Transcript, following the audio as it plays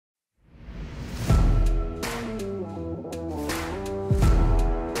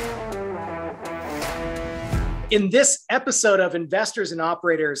In this episode of Investors and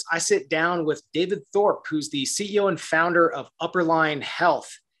Operators, I sit down with David Thorpe, who's the CEO and founder of Upperline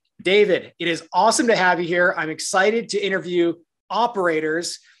Health. David, it is awesome to have you here. I'm excited to interview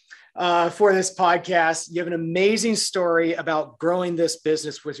operators for this podcast. You have an amazing story about growing this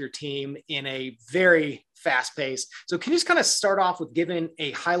business with your team in a very fast pace. So can you just kind of start off with giving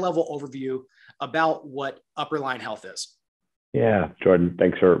a high-level overview about what Upperline Health is? Yeah, Jordan,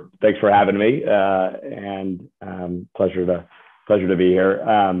 thanks for having me, and pleasure to be here.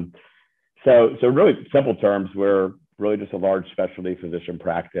 So really simple terms, we're really just a large specialty physician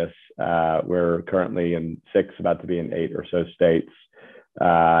practice. We're currently in 6, about to be in 8 or so states,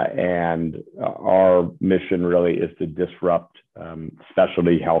 and our mission really is to disrupt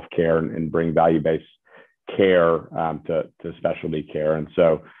specialty healthcare and bring value-based care to specialty care. And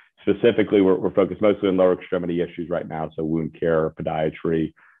so specifically, we're focused mostly on lower extremity issues right now, so wound care,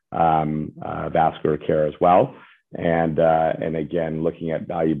 podiatry, vascular care as well, and again, looking at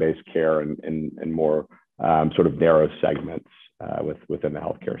value-based care and more sort of narrow segments within the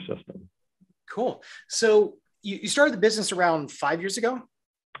healthcare system. Cool. So you started the business around 5 years ago?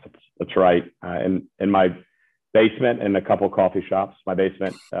 That's right. In my basement and a couple of coffee shops. My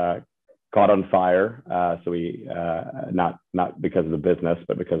basement caught on fire. So we, not because of the business,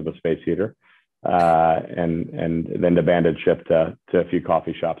 but because of a space heater. And then abandoned ship to a few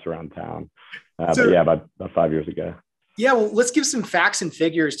coffee shops around town. But yeah, about 5 years ago. Yeah, well, let's give some facts and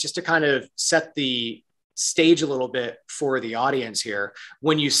figures just to kind of set the stage a little bit for the audience here.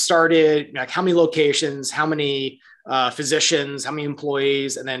 When you started, like how many locations, how many physicians, how many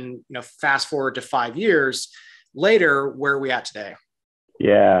employees, and then fast forward to 5 years later, where are we at today?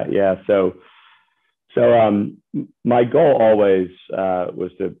 Yeah. So my goal always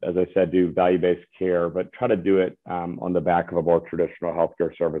was to, as I said, do value-based care, but try to do it on the back of a more traditional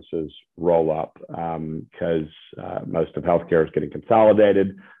healthcare services roll-up, because most of healthcare is getting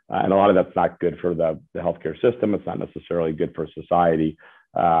consolidated, and a lot of that's not good for the healthcare system. It's not necessarily good for society.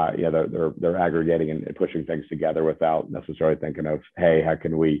 They're aggregating and pushing things together without necessarily thinking of, hey, how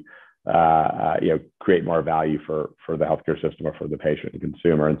can we create more value for the healthcare system or for the patient and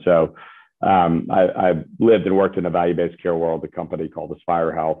consumer. And so I've lived and worked in a value-based care world, a company called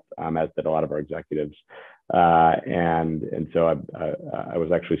Aspire Health, as did a lot of our executives. And so I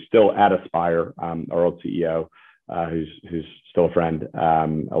was actually still at Aspire. Our old CEO, who's still a friend,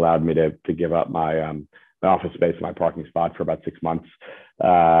 allowed me to give up my office space, my parking spot for about 6 months,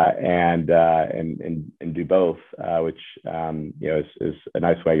 and do both, which is a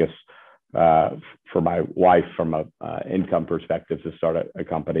nice way, I guess, for my wife from a income perspective to start a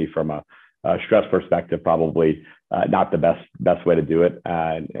company. From a stress perspective, probably not the best way to do it,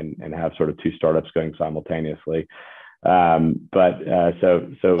 and have sort of 2 startups going simultaneously. But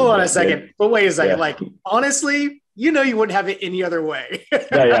hold on a second. But wait a second. Yeah. Like, honestly, you wouldn't have it any other way.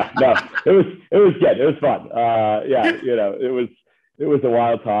 No, it was good. It was fun. It was a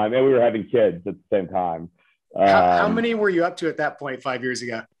wild time, and we were having kids at the same time. How many were you up to at that point 5 years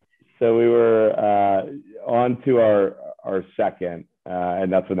ago? So we were on to our second,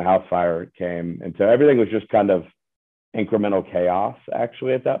 and that's when the house fire came. And so everything was just kind of incremental chaos,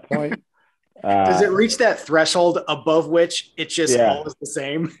 actually, at that point. Does it reach that threshold above which it's just all is the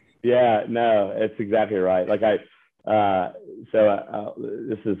same? Yeah, no, it's exactly right. Like this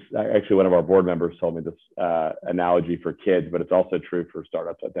is actually one of our board members told me this analogy for kids, but it's also true for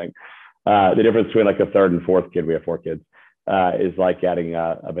startups, I think. The difference between like a third and fourth kid, we have 4 kids, is like adding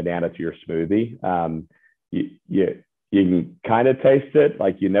a banana to your smoothie. You can kind of taste it,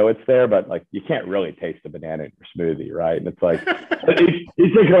 like it's there, but like you can't really taste the banana in your smoothie, right? And it's like you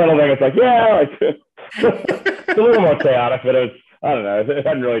take a little thing, it's like it's a little more chaotic, but I don't know, it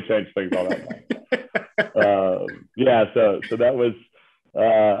hadn't really changed things all that much. So that was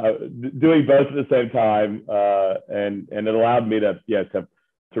doing both at the same time, and it allowed me to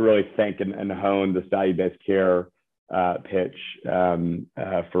really think and hone this value-based care pitch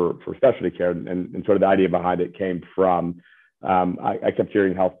for specialty care, and sort of the idea behind it came from I kept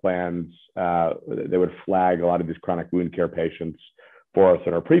hearing health plans, they would flag a lot of these chronic wound care patients for us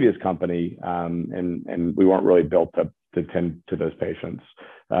at our previous company, and we weren't really built to tend to those patients.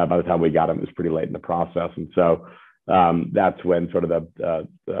 By the time we got them, it was pretty late in the process, and so that's when sort of the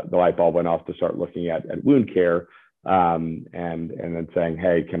light bulb went off to start looking at wound care. And then saying,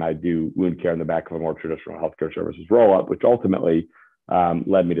 hey, can I do wound care in the back of a more traditional healthcare services roll-up, which ultimately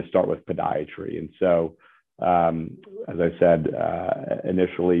led me to start with podiatry. And so, as I said,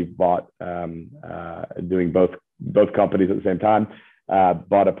 initially bought, doing both companies at the same time,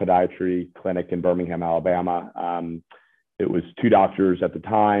 bought a podiatry clinic in Birmingham, Alabama. it was two doctors at the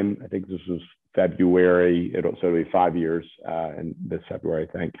time. I think this was February. It'll be 5 years in this February,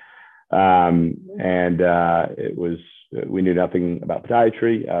 I think. It was, we knew nothing about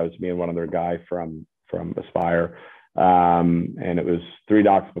podiatry. It was me and one other guy from Aspire. And it was 3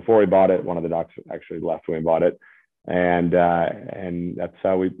 docs before we bought it. One of the docs actually left when we bought it. And that's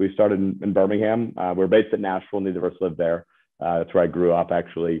how we started in Birmingham. We're based in Nashville. Neither of us lived there. That's where I grew up,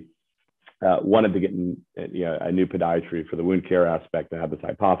 actually. Wanted to get in, a new podiatry for the wound care aspect and had this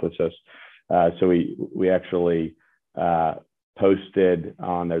hypothesis. So we actually posted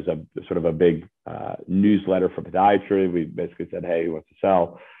on, there's a sort of a big newsletter for podiatry. We basically said, hey, who wants to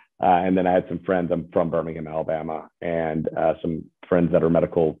sell? And then I had some friends, I'm from Birmingham, Alabama, and some friends that are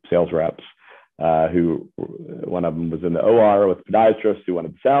medical sales reps, who one of them was in the OR with podiatrists who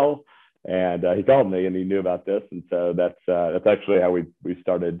wanted to sell. And he called me and he knew about this. And so that's actually how we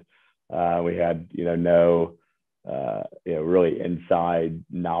started. We had, no, really inside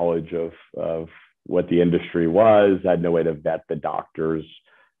knowledge of what the industry was. I had no way to vet the doctors,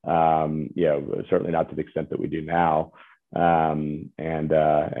 certainly not to the extent that we do now. And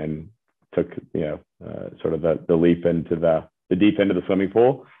took, sort of the leap into the deep end of the swimming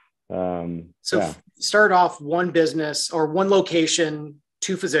pool. Started off one business or one location,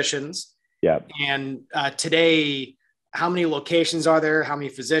 2 physicians. Yeah. And today, how many locations are there? How many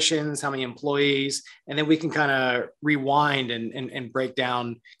physicians? How many employees? And then we can kind of rewind and break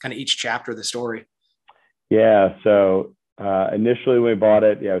down kind of each chapter of the story. Yeah. So initially when we bought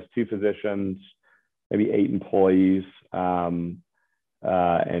it, it was 2 physicians, maybe 8 employees. And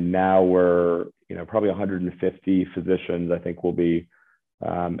now we're, probably 150 physicians. I think we'll be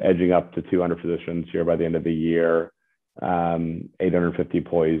edging up to 200 physicians here by the end of the year. 850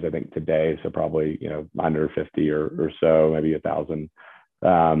 employees, I think today. So probably, 950 or so, maybe 1,000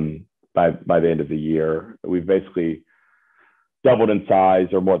 by the end of the year. We've basically doubled in size,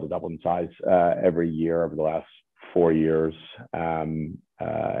 or more than doubled in size, every year over the last 4 years. I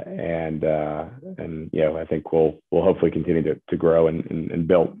think we'll hopefully continue to grow and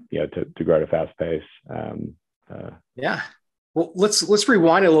build, to grow at a fast pace. Yeah. Well, let's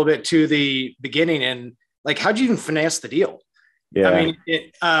rewind a little bit to the beginning and how'd you even finance the deal? Yeah. I mean,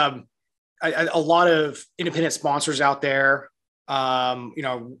 a lot of independent sponsors out there,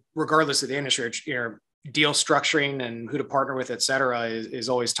 regardless of the industry, deal structuring and who to partner with, et cetera, is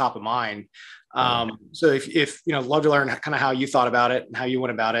always top of mind. So if love to learn kind of how you thought about it and how you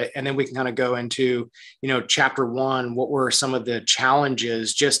went about it. And then we can kind of go into, chapter 1, what were some of the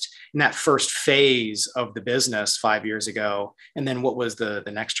challenges just in that first phase of the business 5 years ago? And then what was the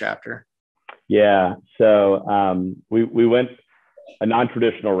next chapter? Yeah. So we went a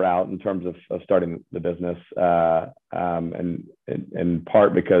non-traditional route in terms of starting the business, and in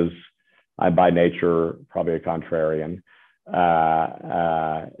part because I'm by nature probably a contrarian.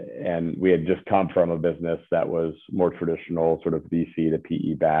 And we had just come from a business that was more traditional, sort of VC to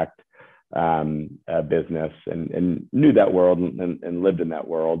PE backed business, and knew that world and lived in that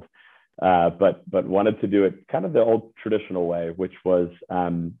world. But wanted to do it kind of the old traditional way, which was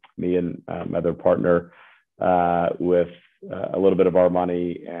me and my other partner with a little bit of our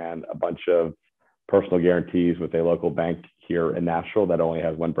money and a bunch of personal guarantees with a local bank here in Nashville that only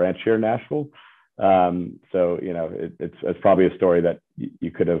has one branch here in Nashville. So, it's probably a story that you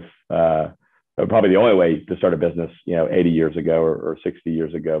could have, probably the only way to start a business, 80 years ago or 60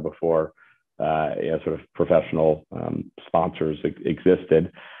 years ago before, sort of professional sponsors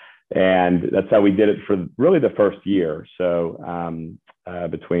existed. And that's how we did it for really the first year. So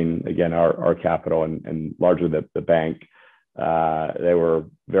between, again, our capital and largely the bank, they were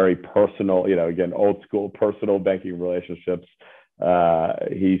very personal, again, old school personal banking relationships.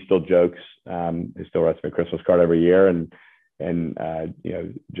 He still jokes, he still writes me a Christmas card every year and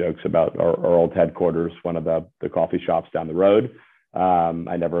jokes about our old headquarters, one of the coffee shops down the road.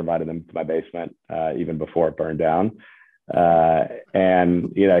 I never invited him to my basement, even before it burned down.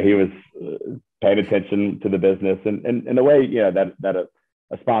 And he was paying attention to the business and in a way, that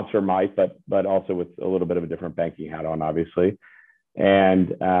a sponsor might, but also with a little bit of a different banking hat on, obviously.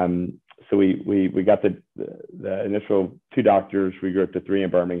 And so we got the initial 2 doctors. We grew up to 3 in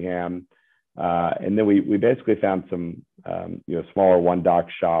Birmingham, and then we basically found some smaller 1-doc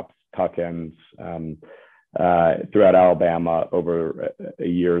shops, tuck-ins throughout Alabama over a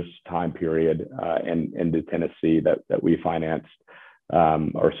year's time period, and into Tennessee that we financed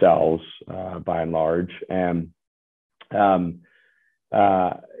ourselves by and large. And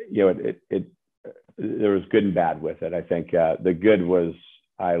there was good and bad with it. I think the good was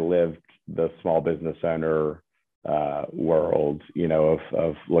I lived the small business owner world,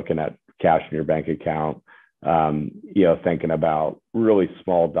 of looking at cash in your bank account, thinking about really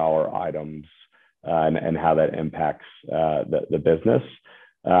small dollar items and how that impacts the business,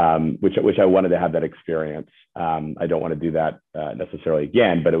 which I wanted to have that experience. I don't want to do that necessarily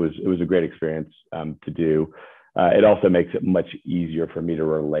again, but it was a great experience to do. It also makes it much easier for me to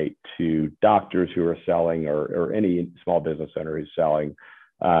relate to doctors who are selling or any small business owner who's selling,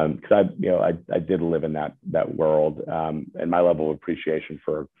 because I did live in that world, and my level of appreciation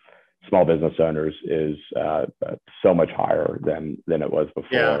for small business owners is so much higher than it was before.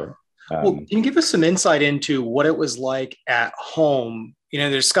 Yeah. Well, can you give us some insight into what it was like at home? The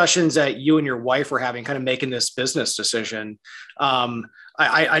discussions that you and your wife were having, kind of making this business decision.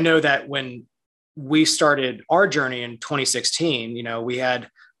 I know that when we started our journey in 2016, we had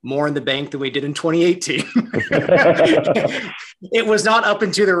more in the bank than we did in 2018. It was not up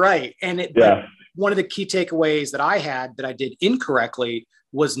and to the right. And but one of the key takeaways that I had that I did incorrectly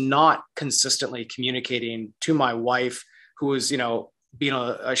was not consistently communicating to my wife, who was, she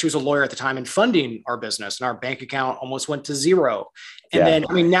was a lawyer at the time and funding our business, and our bank account almost went to zero. And then,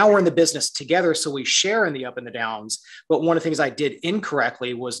 now we're in the business together, so we share in the up and the downs. But one of the things I did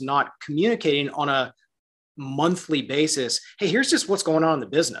incorrectly was not communicating on a monthly basis. Hey, here's just what's going on in the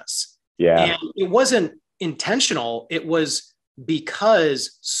business. Yeah. And it wasn't intentional. It was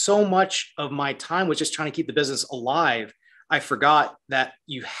because so much of my time was just trying to keep the business alive. I forgot that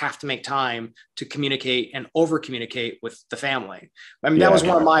you have to make time to communicate and over communicate with the family. That was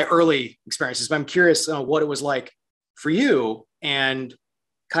one of my early experiences, but I'm curious what it was like for you and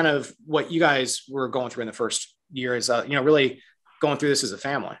kind of what you guys were going through in the first year is, really going through this as a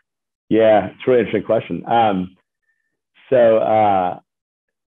family. Yeah, it's a really interesting question.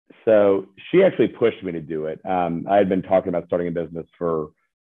 So she actually pushed me to do it. I had been talking about starting a business for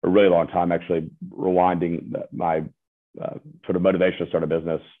a really long time, actually rewinding my sort of motivation to start a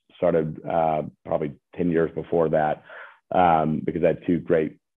business started probably 10 years before that, because I had two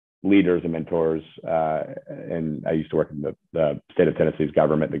great leaders and mentors. And I used to work in the state of Tennessee's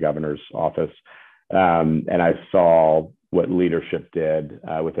government, the governor's office. And I saw what leadership did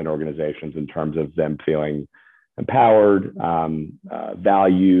within organizations in terms of them feeling empowered,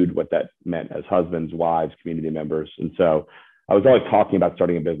 valued, what that meant as husbands, wives, community members. And so I was always talking about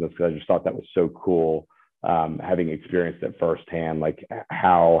starting a business because I just thought that was so cool. Having experienced it firsthand, like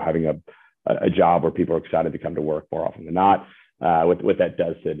how having a job where people are excited to come to work more often than not, what that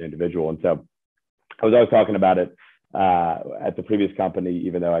does to an individual. And so I was always talking about it at the previous company,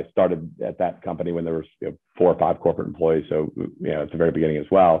 even though I started at that company when there was 4 or 5 corporate employees. So, at the very beginning as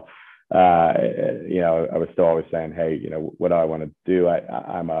well, I was still always saying, hey, what do I want to do?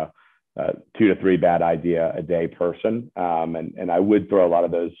 I'm a 2 to 3 bad idea a day person. And I would throw a lot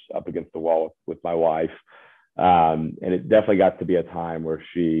of those up against the wall with my wife. And it definitely got to be a time where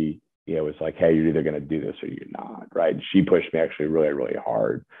she, was like, hey, you're either going to do this or you're not. Right. And she pushed me actually really, really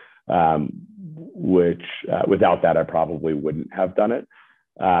hard, which without that, I probably wouldn't have done it.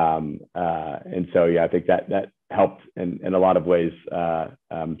 And so, I think that helped in a lot of ways,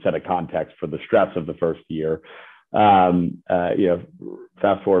 set a context for the stress of the first year. Fast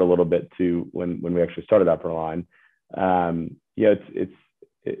forward a little bit to when we actually started Upperline.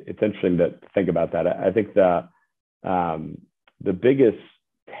 It's interesting to think about that. I think the biggest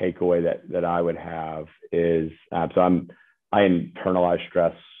takeaway that I would have is, I internalize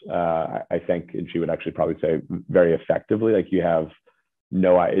stress, I think, and she would actually probably say very effectively. Like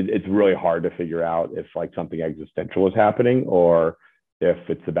it's really hard to figure out if like something existential is happening or if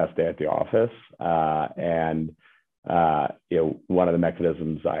it's the best day at the office. One of the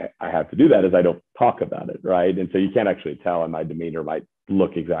mechanisms I have to do that is I don't talk about it, right? And so you can't actually tell, and my demeanor might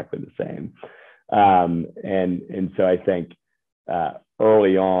look exactly the same. And so I think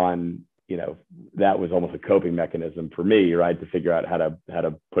early on, that was almost a coping mechanism for me, right, to figure out how to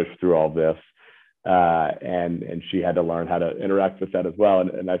push through all this. And she had to learn how to interact with that as well.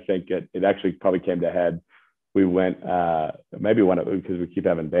 And I think it actually probably came to a head. We went, because we keep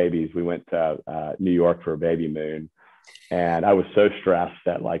having babies, we went to New York for a baby moon. And I was so stressed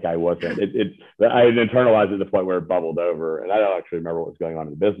that like I wasn't, I had internalized it to the point where it bubbled over. And I don't actually remember what was going on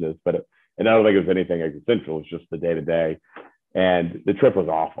in the business, and I don't think it was anything existential. It was just the day to day. And the trip was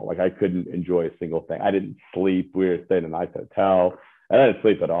awful. Like I couldn't enjoy a single thing. I didn't sleep. We were staying in a nice hotel. I didn't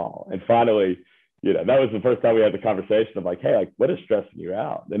sleep at all. And finally, that was the first time we had the conversation of like, hey, like what is stressing you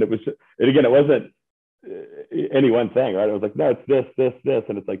out? And it wasn't any one thing, right? It was like, no, it's this.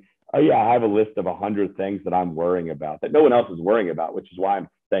 And it's like, oh yeah, I have a list of 100 things that I'm worrying about that no one else is worrying about, which is why I'm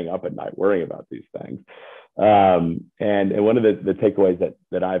staying up at night worrying about these things. And one of the takeaways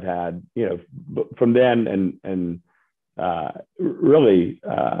that I've had, from then and really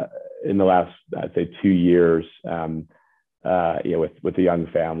in the last, I'd say 2 years, with a young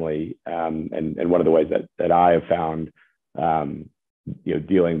family. And one of the ways that I have found,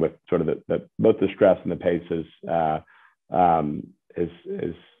 dealing with sort of both the stress and the paces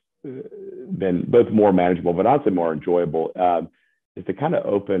has been both more manageable, but honestly more enjoyable, is to kind of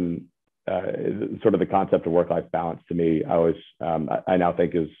open sort of the concept of work-life balance. To me, I now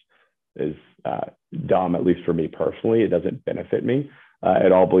think is dumb, at least for me personally. It doesn't benefit me.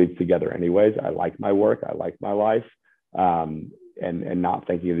 It all bleeds together anyways. I like my work. I like my life. And not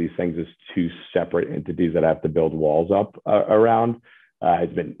thinking of these things as two separate entities that I have to build walls up around has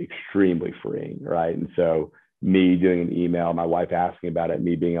been extremely freeing, right? And so me doing an email, my wife asking about it,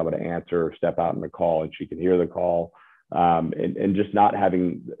 me being able to answer or step out in the call and she can hear the call, and just not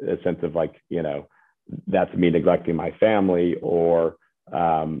having a sense of like, that's me neglecting my family, or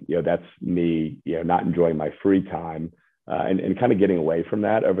that's me, not enjoying my free time, and kind of getting away from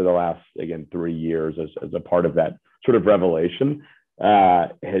that over the last, again, 3 years as a part of that sort of revelation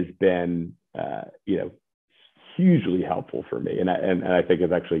has been, hugely helpful for me. And I think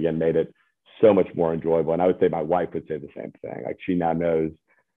it's actually, again, made it so much more enjoyable. And I would say my wife would say the same thing. Like, she now knows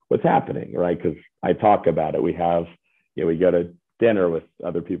what's happening, right? Because I talk about it. We have, we go to dinner with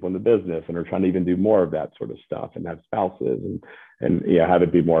other people in the business and are trying to even do more of that sort of stuff, and have spouses and have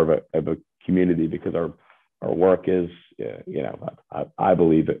it be more of a community, because our work is, I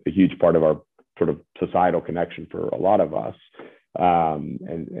believe a huge part of our sort of societal connection for a lot of us.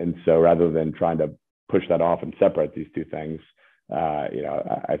 And so rather than trying to push that off and separate these two things,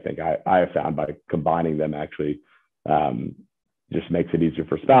 I think I have found by combining them actually just makes it easier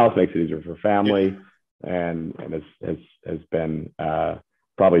for spouse, makes it easier for family, and has been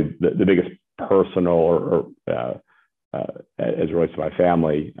probably the biggest personal or as it relates to my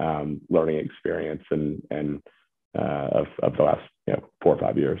family learning experience and of the last 4 or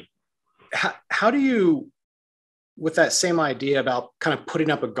 5 years. How do you, with that same idea about kind of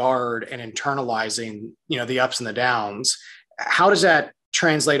putting up a guard and internalizing, the ups and the downs, how does that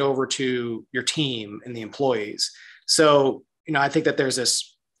translate over to your team and the employees? So, I think that there's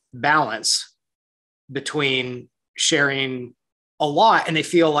this balance between sharing a lot and they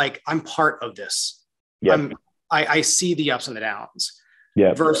feel like I'm part of this. Yep. I see the ups and the downs,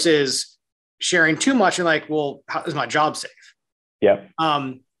 yep, versus sharing too much and like, well, how is my job safe? Yep.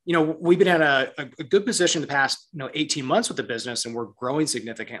 We've been at a good position the past, 18 months with the business, and we're growing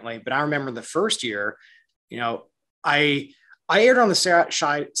significantly. But I remember the first year, I erred on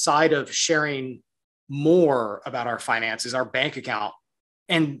the side of sharing more about our finances, our bank account.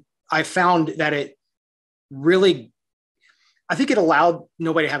 And I found that it really, I think it allowed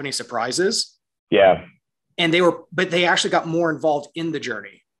nobody to have any surprises. Yeah. And but they actually got more involved in the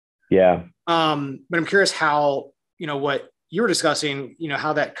journey. Yeah. But I'm curious how, what you were discussing,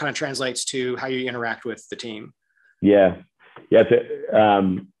 how that kind of translates to how you interact with the team. Yeah. It's a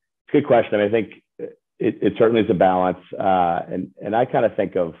good question. I mean, I think it certainly is a balance. And I kind of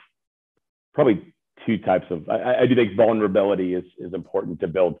think of probably two types of, I do think vulnerability is important to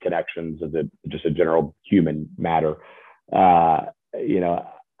build connections as just a general human matter.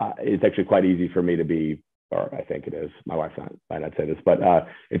 It's actually quite easy for me to be, or I think it is, my wife might not say this, but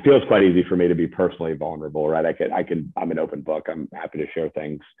it feels quite easy for me to be personally vulnerable, right? I'm an open book. I'm happy to share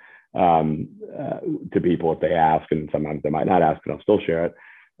things to people if they ask, and sometimes they might not ask, and I'll still share it.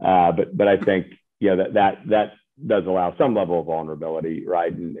 But I think, that does allow some level of vulnerability,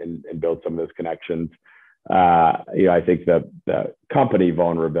 right? And build some of those connections. I think the company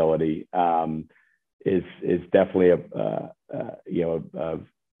vulnerability is definitely a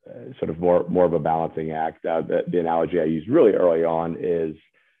sort of more of a balancing act. The analogy I used really early on is,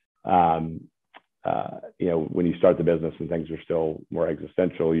 when you start the business and things are still more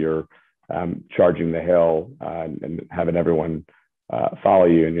existential, you're charging the hill and having everyone follow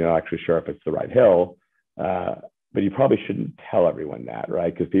you, and you're not actually sure if it's the right hill. But you probably shouldn't tell everyone that,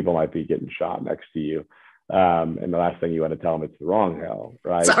 right? Because people might be getting shot next to you. And the last thing you want to tell them, it's the wrong hill,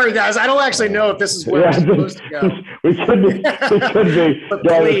 right? Sorry, guys. I don't actually know if this is where we're supposed to go. we could be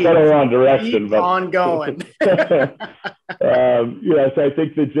going the wrong direction. Keep on going. So I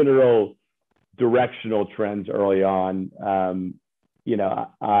think the general directional trends early on,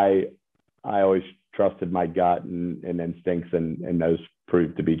 I always trusted my gut and instincts, and those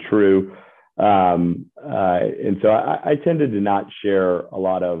proved to be true. And so I tended to not share a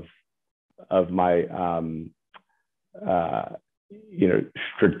lot of my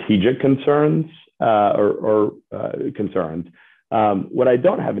strategic concerns or concerns. What I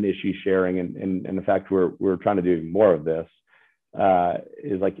don't have an issue sharing, and in fact we're trying to do more of this,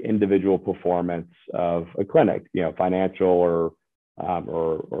 is like individual performance of a clinic, financial or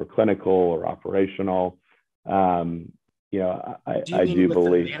or clinical or operational. I do with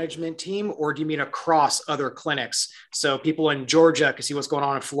believe the management team, or do you mean across other clinics? So people in Georgia can see what's going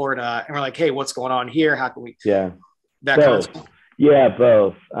on in Florida, and we're like, hey, what's going on here? How can we? Yeah, That both. concept. Yeah,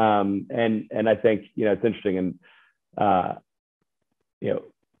 both. And I think it's interesting, and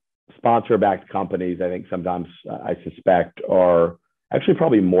sponsor-backed companies, I think sometimes I suspect are actually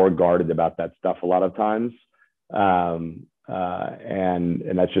probably more guarded about that stuff a lot of times. And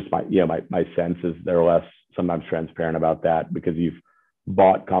that's just my sense is they're less sometimes transparent about that because you've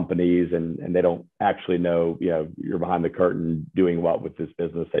bought companies and they don't actually know, you're behind the curtain doing what with this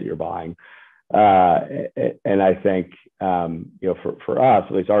business that you're buying. And I think, for us,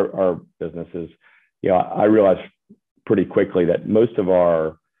 at least our businesses, I realized pretty quickly that most of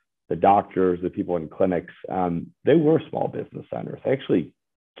the doctors, the people in clinics, they were small business owners. They actually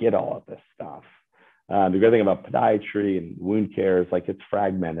get all of this stuff. The great thing about podiatry and wound care is like it's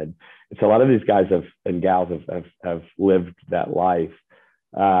fragmented. It's a lot of these guys and gals have lived that life,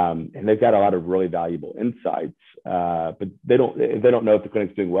 and they've got a lot of really valuable insights. But they don't know if the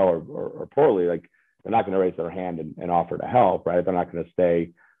clinic's doing well or poorly. Like they're not going to raise their hand and offer to help, right? They're not going to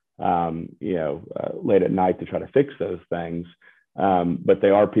stay, late at night to try to fix those things. But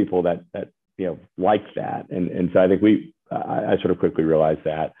they are people that like that, and so I think I sort of quickly realized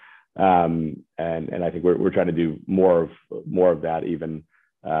that. And I think we're trying to do more of that even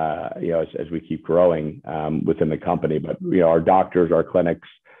as we keep growing within the company. But our doctors, our clinics,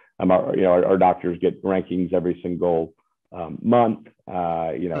 our doctors get rankings every single month,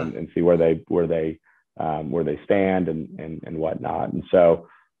 and see where they stand and whatnot. And so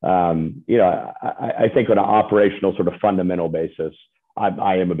I think on an operational sort of fundamental basis,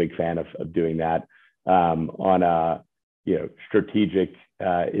 I am a big fan of doing that. On a strategic,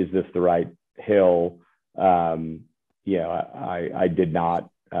 is this the right hill? I did not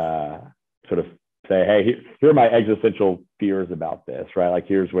sort of say, hey, here are my existential fears about this, right? Like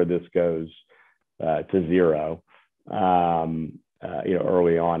here's where this goes to zero.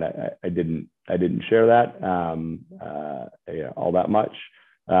 Early on, I didn't share that all that much,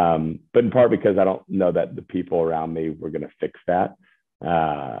 but in part because I don't know that the people around me were going to fix that.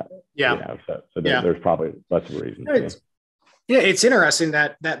 There's probably less of a reason. It's interesting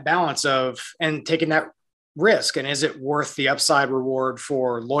that balance of and taking that risk, and is it worth the upside reward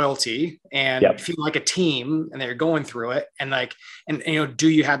for loyalty and feel like a team and they're going through it, and do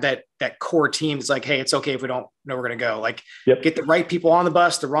you have that core team that's like, hey, it's okay if we don't know we're going to go, get the right people on the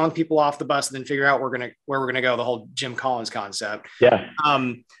bus, the wrong people off the bus, and then figure out where we're going to go, the whole Jim Collins concept. But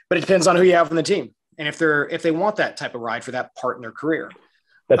it depends on who you have on the team and if they want that type of ride for that part in their career.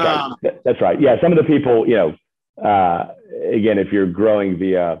 That's right. That's right. Yeah, some of the people, again, if you're growing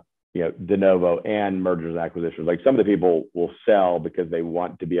via de novo and mergers and acquisitions, like some of the people will sell because they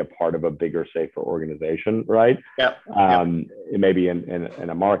want to be a part of a bigger, safer organization, right? Maybe in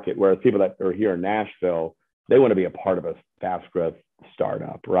a market, whereas people that are here in Nashville, they want to be a part of a fast growth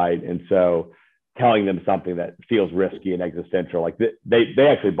startup, right? And so telling them something that feels risky and existential, like they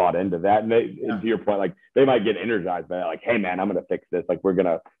actually bought into that. And to your point, like they might get energized by that, like, hey man, I'm going to fix this. Like we're going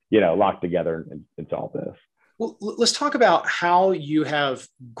to, lock together and solve this. Well, let's talk about how you have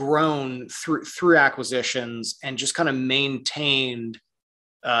grown through acquisitions and just kind of maintained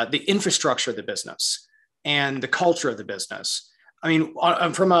the infrastructure of the business and the culture of the business. I mean,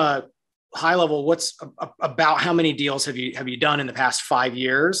 from a high level, what's about how many deals have you done in the past 5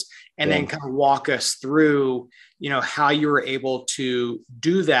 years? And then kind of walk us through, how you were able to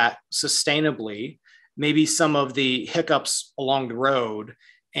do that sustainably, maybe some of the hiccups along the road,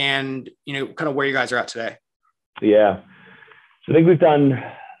 and, kind of where you guys are at today. Yeah. So I think we've done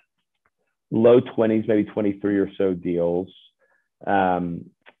low 20s, maybe 23 or so deals.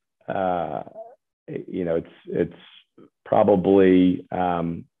 It's probably,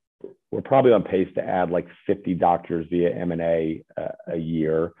 we're probably on pace to add like 50 doctors via M&A a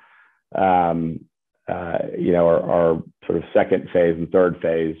year. Our sort of second phase and third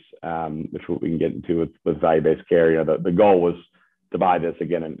phase, which we can get into with value-based care. The goal was to buy this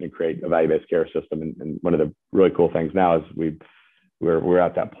again and create a value-based care system. And one of the really cool things now is we're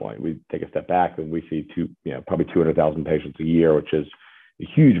at that point. We take a step back and we see probably 200,000 patients a year, which is a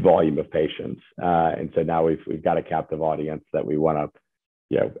huge volume of patients. And so now we've got a captive audience that we want to,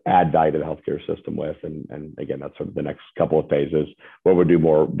 add value to the healthcare system with. And again, that's sort of the next couple of phases where we'll do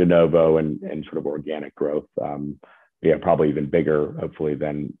more de novo and sort of organic growth. Probably even bigger, hopefully,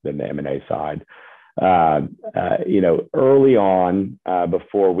 than the M&A side. Early on,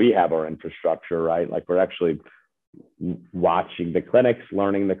 before we have our infrastructure, right? Like we're actually watching the clinics,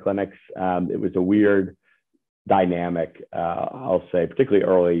 learning the clinics. It was a weird dynamic, I'll say, particularly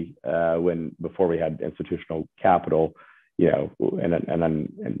early before we had institutional capital, and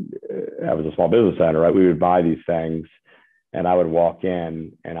I was a small business owner, right? We would buy these things, and I would walk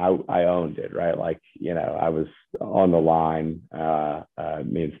in, and I owned it, right? Like, I was on the line.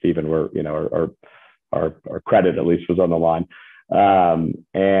 Me and Stephen were, our credit at least was on the line.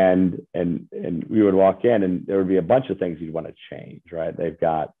 And we would walk in, and there would be a bunch of things you'd want to change, right? They've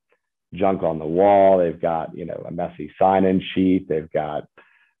got junk on the wall. They've got, a messy sign-in sheet. They've got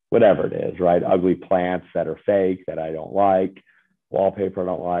whatever it is, right? Ugly plants that are fake that I don't like, wallpaper I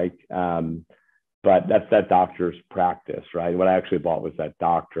don't like. But that's that doctor's practice, right? What I actually bought was that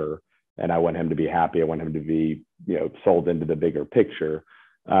doctor, and I want him to be happy. I want him to be, sold into the bigger picture.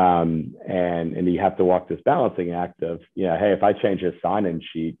 And you have to walk this balancing act of, hey, if I change his sign-in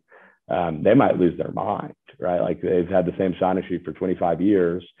sheet, they might lose their mind, right? Like, they've had the same sign-in sheet for 25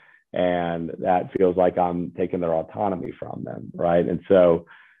 years, and that feels like I'm taking their autonomy from them, right? And so,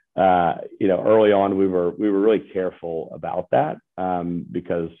 early on, we were really careful about that,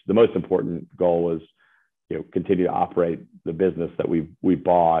 because the most important goal was, continue to operate the business that we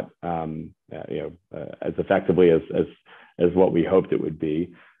bought, as effectively as what we hoped it would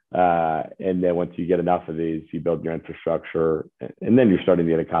be. And then once you get enough of these, you build your infrastructure, and then you're starting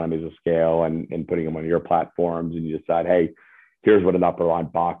to get economies of scale and putting them on your platforms, and you decide, hey, here's what an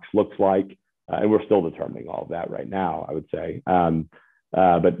Upperline box looks like. And we're still determining all of that right now, I would say.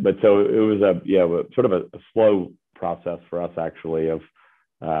 But so it was sort of a slow process for us, actually, of,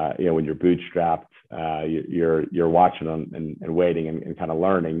 when you're bootstrapped, you're watching them and waiting and kind of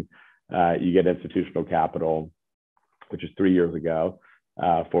learning. You get institutional capital, which is 3 years ago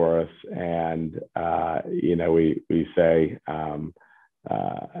for us. And, we say,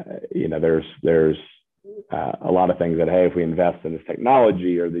 there's a lot of things that, hey, if we invest in this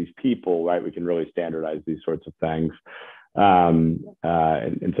technology or these people, right, we can really standardize these sorts of things. And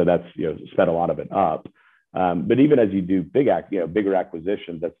so that's, sped a lot of it up. But even as you do bigger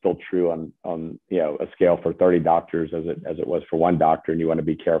acquisitions, that's still true on a scale for 30 doctors as it was for one doctor. And you want to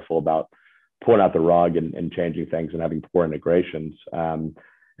be careful about pulling out the rug and changing things and having poor integrations. And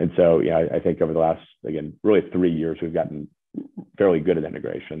so, I think over the last, again, really 3 years, we've gotten fairly good at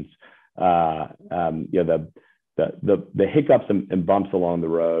integrations. The hiccups and bumps along the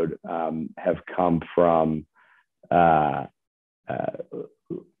road have come from,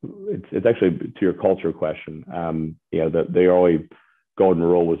 it's actually to your culture question. The early golden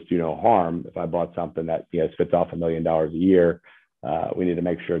rule was do no harm. If I bought something that spits off $1 million a year, we need to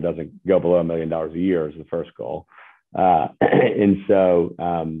make sure it doesn't go below $1 million a year is the first goal. And so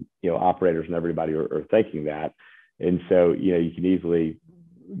operators and everybody are thinking that. And so you can easily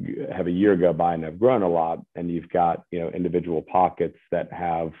have a year go by and have grown a lot, and you've got individual pockets that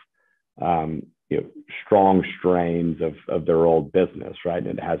have strong strains of their old business, right?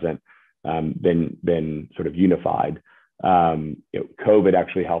 And it hasn't been sort of unified. COVID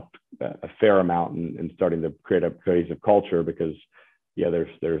actually helped a fair amount in starting to create a cohesive culture, because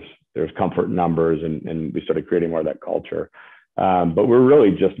there's comfort in numbers, and we started creating more of that culture. But we're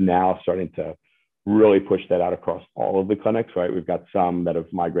really just now starting to really push that out across all of the clinics, right? We've got some that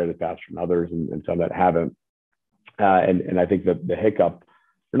have migrated faster than others, and some that haven't. And I think that the hiccup,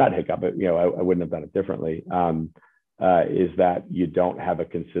 or not hiccup, but I wouldn't have done it differently, is that you don't have a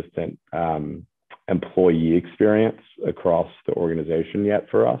consistent employee experience across the organization yet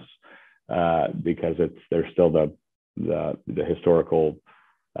for us, because there's still the historical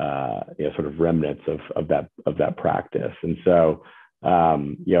sort of remnants of that practice. And so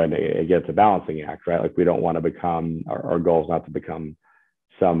and again, it's a balancing act, right? Like, we don't want to become, our goal is not to become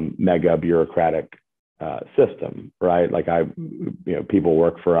some mega bureaucratic system, right? Like, people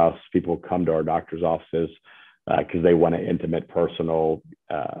work for us, people come to our doctor's offices because they want an intimate, personal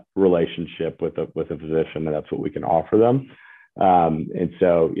relationship with a physician, and that's what we can offer them. And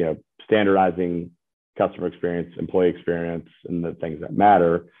so, standardizing customer experience, employee experience, and the things that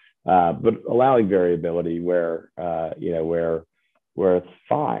matter, but allowing variability where it's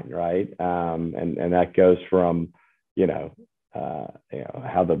fine, right? And that goes from, how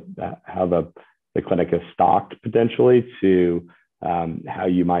the clinic is stocked potentially to how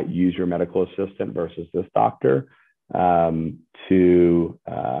you might use your medical assistant versus this doctor, to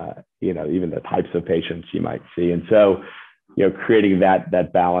even the types of patients you might see. And so, creating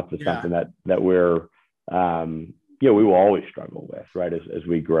that balance is something that we're we will always struggle with, right, as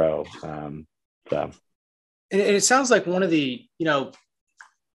we grow. So. And it sounds like one of the,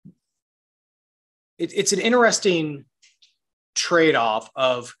 it's an interesting trade-off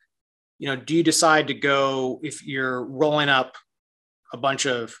of, do you decide to go, if you're rolling up a bunch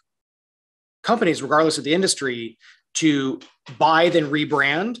of companies, regardless of the industry, to buy then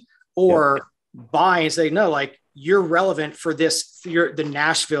rebrand, or buy and say, no, like, you're relevant for this, you're the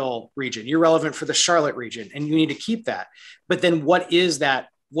Nashville region, you're relevant for the Charlotte region, and you need to keep that. But then what is that?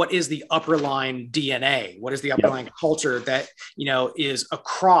 What is the Upperline DNA? What is the Upperline culture that, is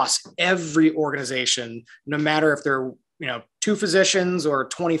across every organization, no matter if they're, 2 physicians or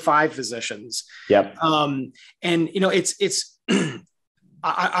 25 physicians? And, it's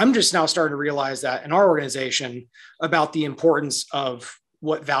I'm just now starting to realize that in our organization about the importance of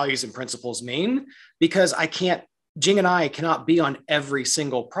what values and principles mean, because Jing and I cannot be on every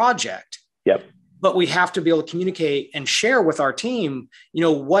single project. But we have to be able to communicate and share with our team,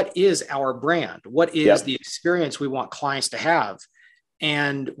 what is our brand? What is the experience we want clients to have?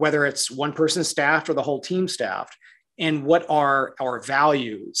 And whether it's one person staffed or the whole team staffed, and what are our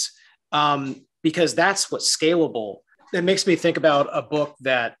values? Because that's what's scalable. It makes me think about a book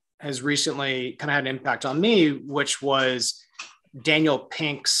that has recently kind of had an impact on me, which was Daniel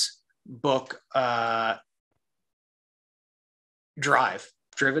Pink's book,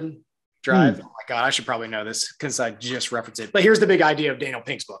 Driven. Oh my God, I should probably know this because I just referenced it. But here's the big idea of Daniel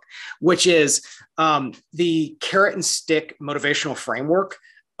Pink's book, which is the carrot and stick motivational framework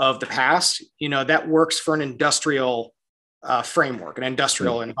of the past. That works for an industrial framework, an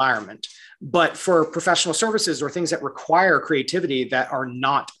industrial environment. But for professional services or things that require creativity that are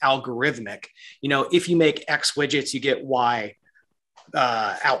not algorithmic, if you make X widgets, you get Y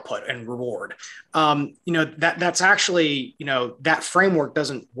output and reward. That's actually, that framework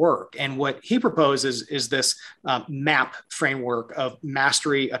doesn't work. And what he proposes is this MAP framework of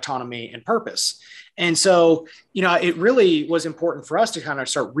mastery, autonomy, and purpose. And so, it really was important for us to kind of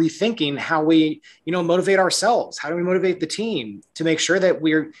start rethinking how we, motivate ourselves. How do we motivate the team to make sure that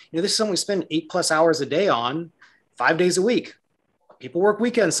we're, this is something we spend 8+ hours a day on, 5 days a week. People work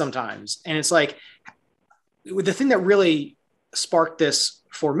weekends sometimes. And it's like, the thing that really sparked this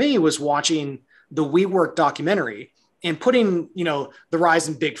for me was watching the WeWork documentary and putting, the rise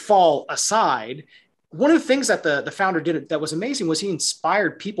and big fall aside. One of the things that the founder did that was amazing was he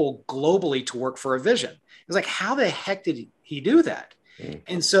inspired people globally to work for a vision. It's like, how the heck did he do that?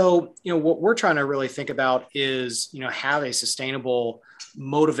 And so, what we're trying to really think about is, have a sustainable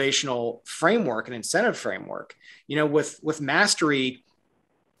motivational framework and incentive framework. With Mastery,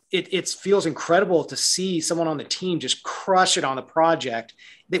 it feels incredible to see someone on the team just crush it on the project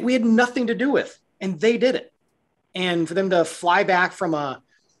that we had nothing to do with, and they did it. And for them to fly back from a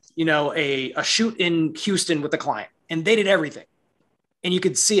shoot in Houston with the client, and they did everything, and you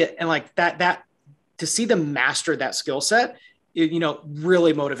could see it. And like that to see them master that skill set,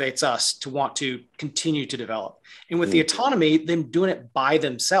 really motivates us to want to continue to develop. And with the autonomy, them doing it by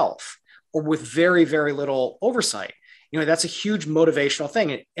themselves or with very, very little oversight, that's a huge motivational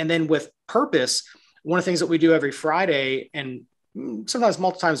thing. And then with purpose, one of the things that we do every Friday and sometimes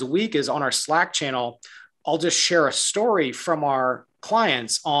multiple times a week is on our Slack channel, I'll just share a story from our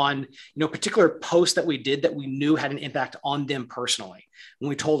clients on, particular posts that we did that we knew had an impact on them personally when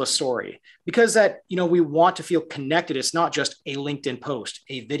we told a story, because that, we want to feel connected. It's not just a LinkedIn post,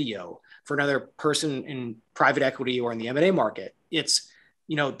 a video for another person in private equity or in the M&A market. It's,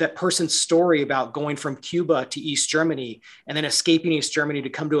 that person's story about going from Cuba to East Germany and then escaping East Germany to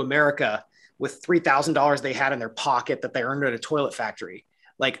come to America with $3,000 they had in their pocket that they earned at a toilet factory.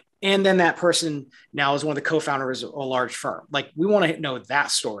 And then that person now is one of the co-founders of a large firm. We want to know that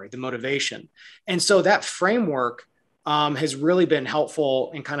story, the motivation. And so that framework has really been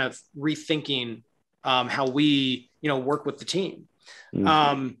helpful in kind of rethinking how we, work with the team.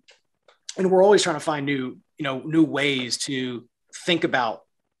 And we're always trying to find new ways to think about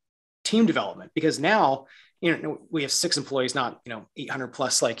team development, because now, we have 6 employees, not, 800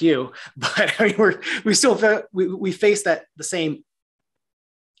 plus like you, but I mean, we face that the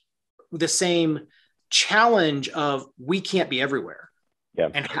same challenge of we can't be everywhere.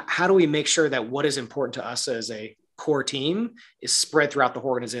 And how do we make sure that what is important to us as a core team is spread throughout the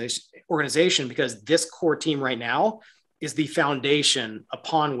organization, because this core team right now is the foundation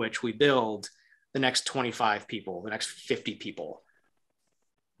upon which we build the next 25 people, the next 50 people.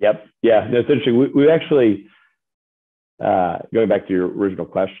 Yeah, that's interesting. We actually, going back to your original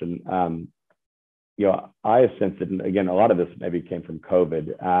question, I have sensed it, and again, a lot of this maybe came from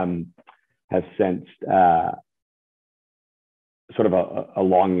COVID, has sensed sort of a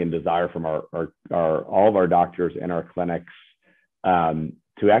longing and desire from our all of our doctors and our clinics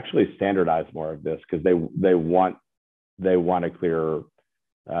to actually standardize more of this, because they want a clear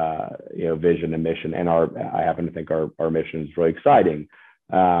vision and mission. And I happen to think our mission is really exciting.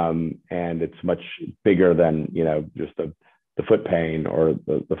 And it's much bigger than, just the foot pain or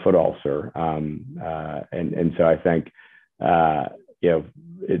the foot ulcer. And so I think,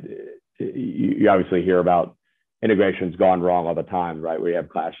 you obviously hear about integrations gone wrong all the time, right? We have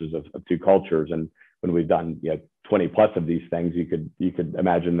clashes of two cultures. And when we've done 20 plus of these things, you could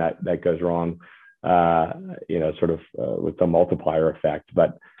imagine that goes wrong, sort of with the multiplier effect.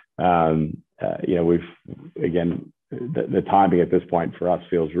 But, we've, again, the timing at this point for us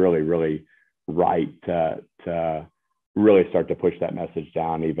feels really, really right to really start to push that message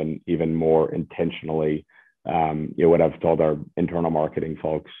down even more intentionally. What I've told our internal marketing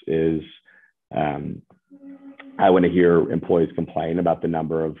folks is I want to hear employees complain about the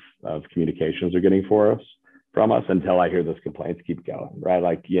number of communications they're getting from us until I hear those complaints keep going, right?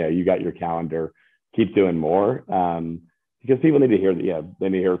 Like, you got your calendar, keep doing more, because people need to hear they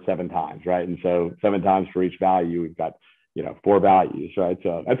need to hear it 7 times, right? And so 7 times for each value, we've got 4 values, right?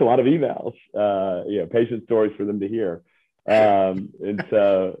 So that's a lot of emails, patient stories for them to hear. And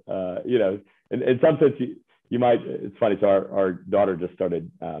so, in some sense, you might, it's funny. So our daughter just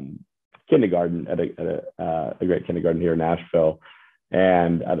started kindergarten at a great kindergarten here in Nashville.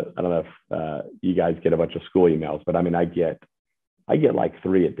 And I don't know if you guys get a bunch of school emails, but I mean, I get like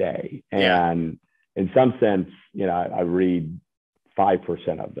 3 a day. And in some sense, I read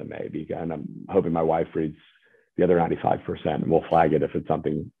 5% of them maybe, and I'm hoping my wife reads the other 95%, and we'll flag it if it's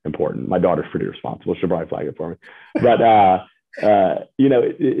something important. My daughter's pretty responsible; she'll probably flag it for me. But I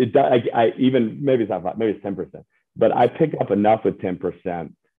even maybe it's not 5, maybe it's 10%, but I pick up enough with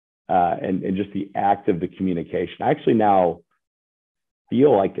 10%, and just the act of the communication. I actually now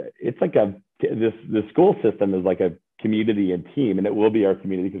feel like it's like the school system is like a community and team, and it will be our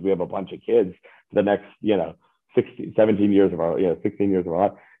community because we have a bunch of kids for the next 16 years of our life.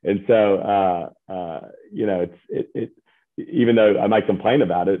 And so it's even though I might complain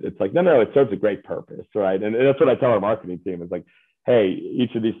about it, it's like no, it serves a great purpose, right? And that's what I tell our marketing team. It's like, hey,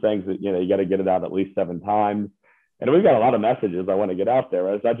 each of these things that you got to get it out at least 7 times. And we've got a lot of messages I want to get out there,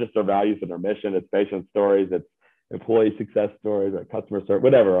 right? It's not just our values and our mission, it's patient stories, it's employee success stories, or customer service,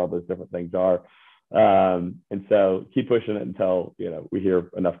 whatever all those different things are. And so keep pushing it until we hear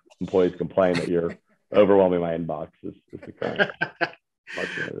enough employees complain that you're overwhelming my inbox is the current.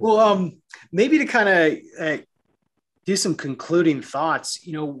 Well, maybe to kind of do some concluding thoughts,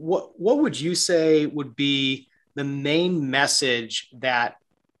 what would you say would be the main message that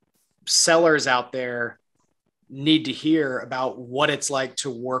sellers out there need to hear about what it's like to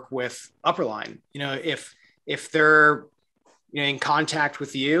work with Upperline? If they're in contact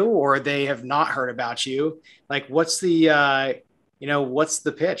with you or they have not heard about you, like what's the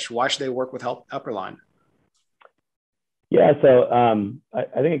pitch? Why should they work with Upperline? Yeah, so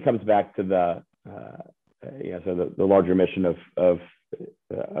I think it comes back to the larger mission of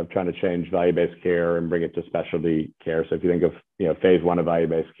trying to change value-based care and bring it to specialty care. So if you think of phase 1 of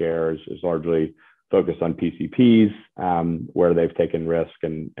value-based care is largely focused on PCPs, where they've taken risk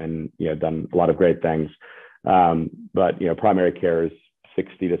and done a lot of great things. But primary care is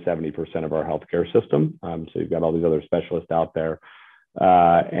 60 to 70% of our healthcare system. So you've got all these other specialists out there.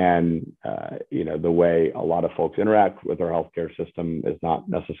 The way a lot of folks interact with our healthcare system is not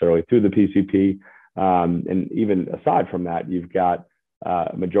necessarily through the PCP. And even aside from that, you've got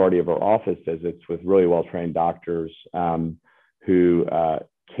a majority of our office visits with really well-trained doctors who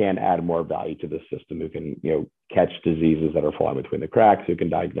can add more value to the system, who can catch diseases that are falling between the cracks, who can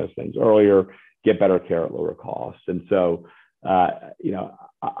diagnose things earlier, get better care at lower costs. And so,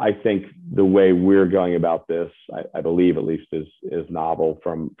 I think the way we're going about this, I believe at least is novel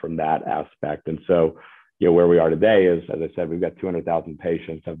from that aspect. And so, where we are today is, as I said, we've got 200,000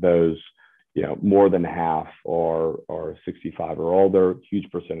 patients. Of those, more than half are 65 or older. Huge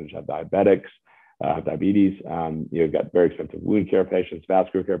percentage have diabetics, diabetes. You've got very expensive wound care patients,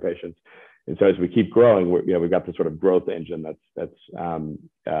 vascular care patients. And so as we keep growing, we've got this sort of growth engine that's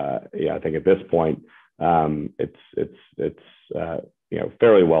I think at this point, it's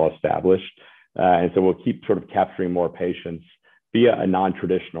fairly well established. And so we'll keep sort of capturing more patients via a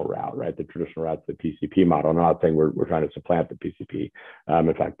non-traditional route, right? The traditional route is the PCP model. I'm not saying we're trying to supplant the PCP.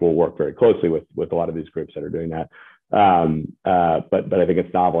 In fact, we'll work very closely with a lot of these groups that are doing that. But I think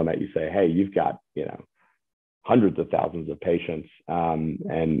it's novel in that you say, hey, you've got, hundreds of thousands of patients. And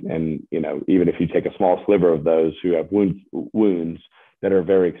even if you take a small sliver of those who have wounds that are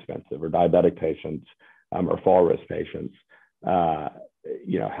very expensive, or diabetic patients, or fall risk patients,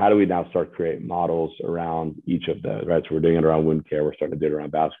 how do we now start creating models around each of those, right? So we're doing it around wound care. We're starting to do it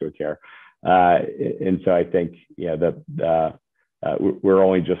around vascular care. And so I think, we're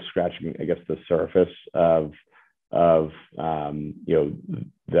only just scratching, I guess, the surface of the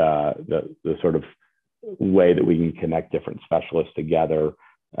sort of way that we can connect different specialists together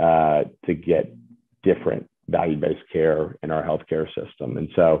to get different value-based care in our healthcare system. And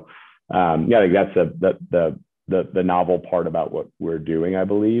so, I think that's the novel part about what we're doing. I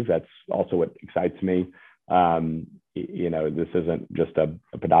believe that's also what excites me. This isn't just a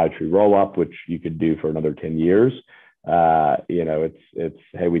podiatry roll-up, which you could do for another 10 years. It's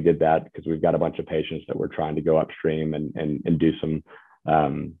hey, we did that because we've got a bunch of patients that we're trying to go upstream and do some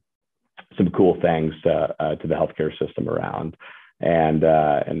cool things to the healthcare system around. And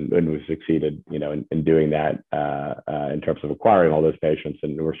we succeeded, in doing that in terms of acquiring all those patients,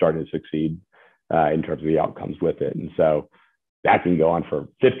 and we're starting to succeed in terms of the outcomes with it. And so that can go on for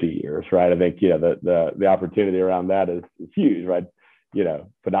 50 years, right? I think, the opportunity around that is huge, right?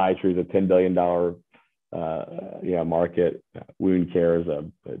 Podiatry is a $10 billion, market. Wound care is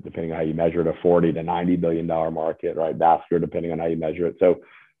depending on how you measure it, a $40 to $90 billion market, right? Vascular, depending on how you measure it. So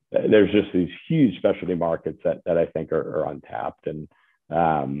there's just these huge specialty markets that I think are untapped, and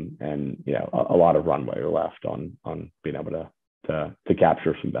a lot of runway left on being able to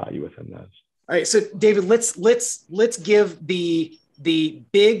capture some value within those. All right, so David, let's give the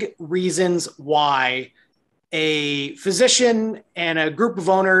big reasons why a physician and a group of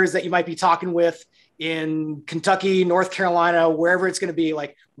owners that you might be talking with in Kentucky, North Carolina, wherever it's going to be,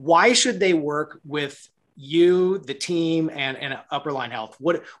 like, why should they work with you, the team, and Upperline Health?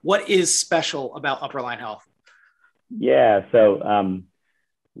 What is special about Upperline Health? Yeah, so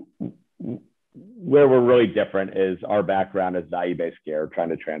where we're really different is our background is value-based care, trying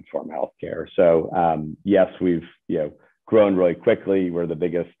to transform healthcare. So yes, we've grown really quickly. We're the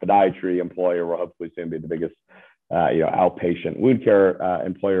biggest podiatry employer. We're hopefully soon to be the biggest outpatient wound care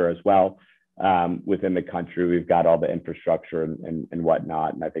employer as well. Within the country, we've got all the infrastructure and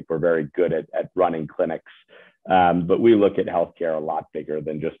whatnot, and I think we're very good at running clinics. But we look at healthcare a lot bigger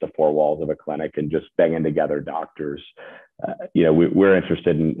than just the four walls of a clinic and just banging together doctors. We're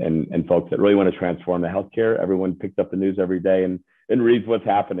interested in folks that really want to transform the healthcare. Everyone picks up the news every day and reads what's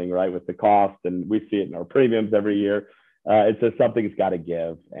happening, right, with the cost, and we see it in our premiums every year. It's just something's got to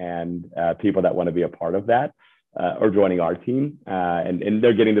give, and people that want to be a part of that are joining our team, and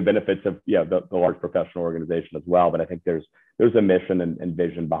they're getting the benefits of the large professional organization as well. But I think there's a mission and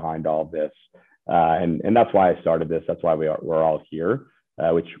vision behind all of this, and that's why I started this. That's why we're all here,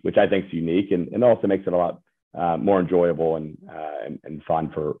 which I think is unique, and also makes it a lot more enjoyable and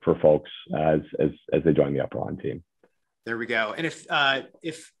fun for folks as they join the Upperline team. There we go. And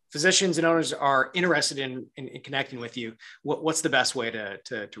if physicians and owners are interested in connecting with you, what's the best way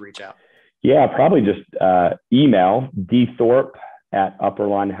to reach out? Yeah, probably just email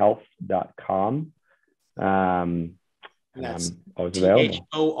dthorpe@upperlinehealth.com. And that's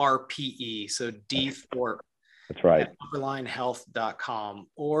THORPE. So D Thorpe. That's right. At upperlinehealth.com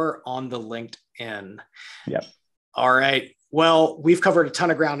or on the LinkedIn. Yep. All right. Well, we've covered a ton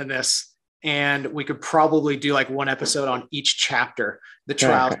of ground in this, and we could probably do like one episode on each chapter, the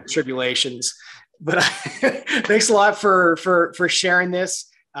trials and tribulations. But thanks a lot for sharing this.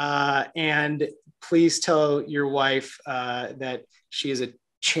 And please tell your wife that she is a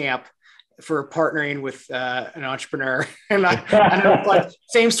champ for partnering with an entrepreneur. And I know, like,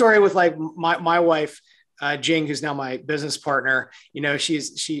 same story with like my wife, Jing, who's now my business partner.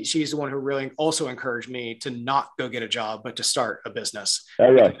 She's the one who really also encouraged me to not go get a job, but to start a business.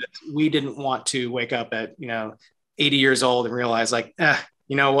 Oh, yeah. We didn't want to wake up at 80 years old and realize, like,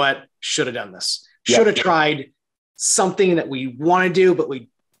 you know what, should have done this. Should have tried something that we want to do, but we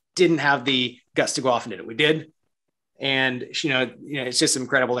didn't have the guts to go off and do it. We did. And, it's just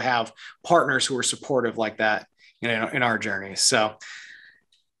incredible to have partners who are supportive like that, in our journey. So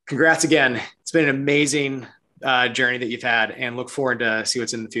congrats again. It's been an amazing journey that you've had, and look forward to see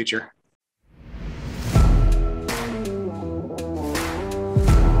what's in the future.